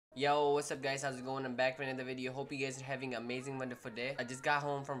Yo, what's up guys, how's it going? I'm back for another video. Hope you guys are having an amazing wonderful day. I just got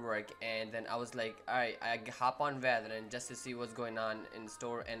home from work and then I was like, alright, I hop on Valorant just to see what's going on in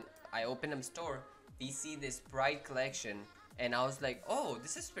store, and I open up store. We see this Pride collection and I was like, oh,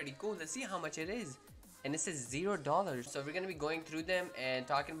 this is pretty cool. Let's see how much it is. And it says $0. So we're gonna be going through them and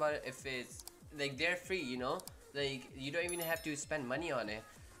talking about it. If it's like they're free, you know, like you don't even have to spend money on it.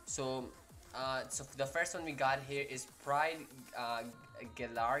 So the first one we got here is Pride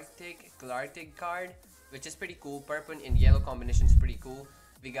Galactic card, which is pretty cool. Purple and yellow combination is pretty cool.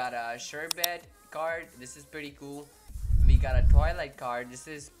 We got a Sherbet card. This is pretty cool. We got a Twilight card.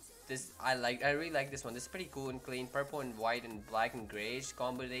 I really like this one. This is pretty cool and clean. Purple and white and black and grayish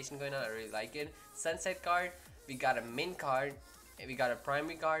combination going on. I really like it. Sunset card. We got a mint card. We got a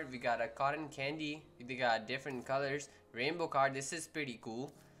primary card. We got a cotton candy. We got different colors. Rainbow card. This is pretty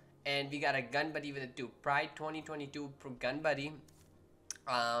cool. And we got a gun buddy with a 2 Pride 2022 gun buddy.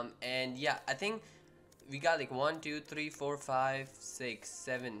 And yeah, I think we got like 1 2 3 4 5 6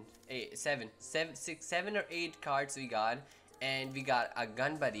 7 8 7 or 8 cards we got, and we got a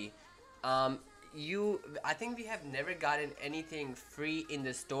gun buddy. I think we have never gotten anything free in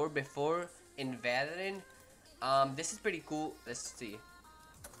the store before in Valorant. This is pretty cool. Let's see.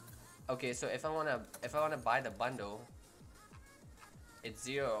 Okay, so if I wanna buy the bundle, it's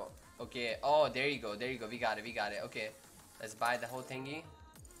 0. Okay. Oh, there you go. We got it. Okay, let's buy the whole thingy.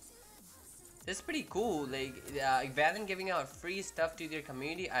 This is pretty cool. Like Valorant giving out free stuff to their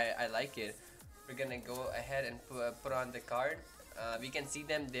community. I like it. We're gonna go ahead and put on the card. We can see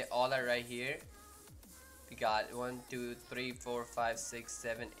them. They all are right here. We got 1 2 3 4 5 6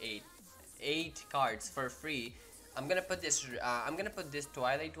 7 8 cards for free. I'm gonna put this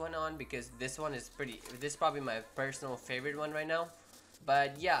Twilight one on because this one is this is probably my personal favorite one right now.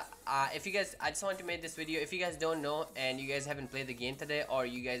 But yeah, if you guys, I just want to make this video. If you guys don't know and you guys haven't played the game today, or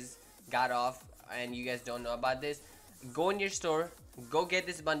you guys got off and you guys don't know about this, go in your store, go get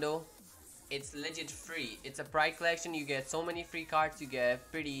this bundle. It's legit free. It's a Pride collection. You get so many free cards. You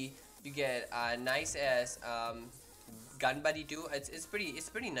get a nice ass gun buddy too. It's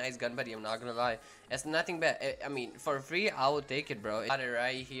pretty nice gun buddy. I'm not gonna lie. It's nothing bad. I mean, for free, I will take it, bro. Got it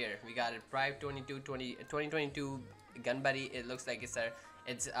right here. We got it. Pride 2022 gun buddy. It looks like it's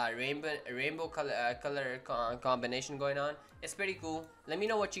a rainbow color combination going on. It's pretty cool. Let me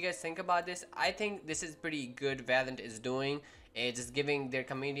know what you guys think about this. I think this is pretty good. Valorant is doing. It's just giving their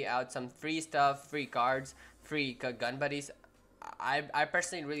community out some free stuff, free cards, free gun buddies. I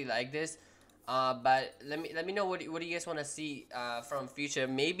personally really like this. But let me know what do you guys want to see from future.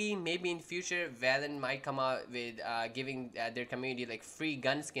 Maybe in future Valorant might come out with giving their community like free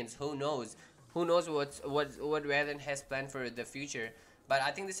gun skins. Who knows what Valorant has planned for the future. But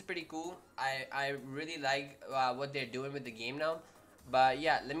I think this is pretty cool. I really like what they're doing with the game now. But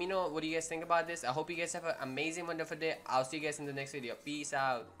yeah, let me know what do you guys think about this. I hope you guys have an amazing wonderful day. I'll see you guys in the next video. Peace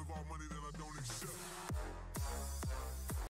out.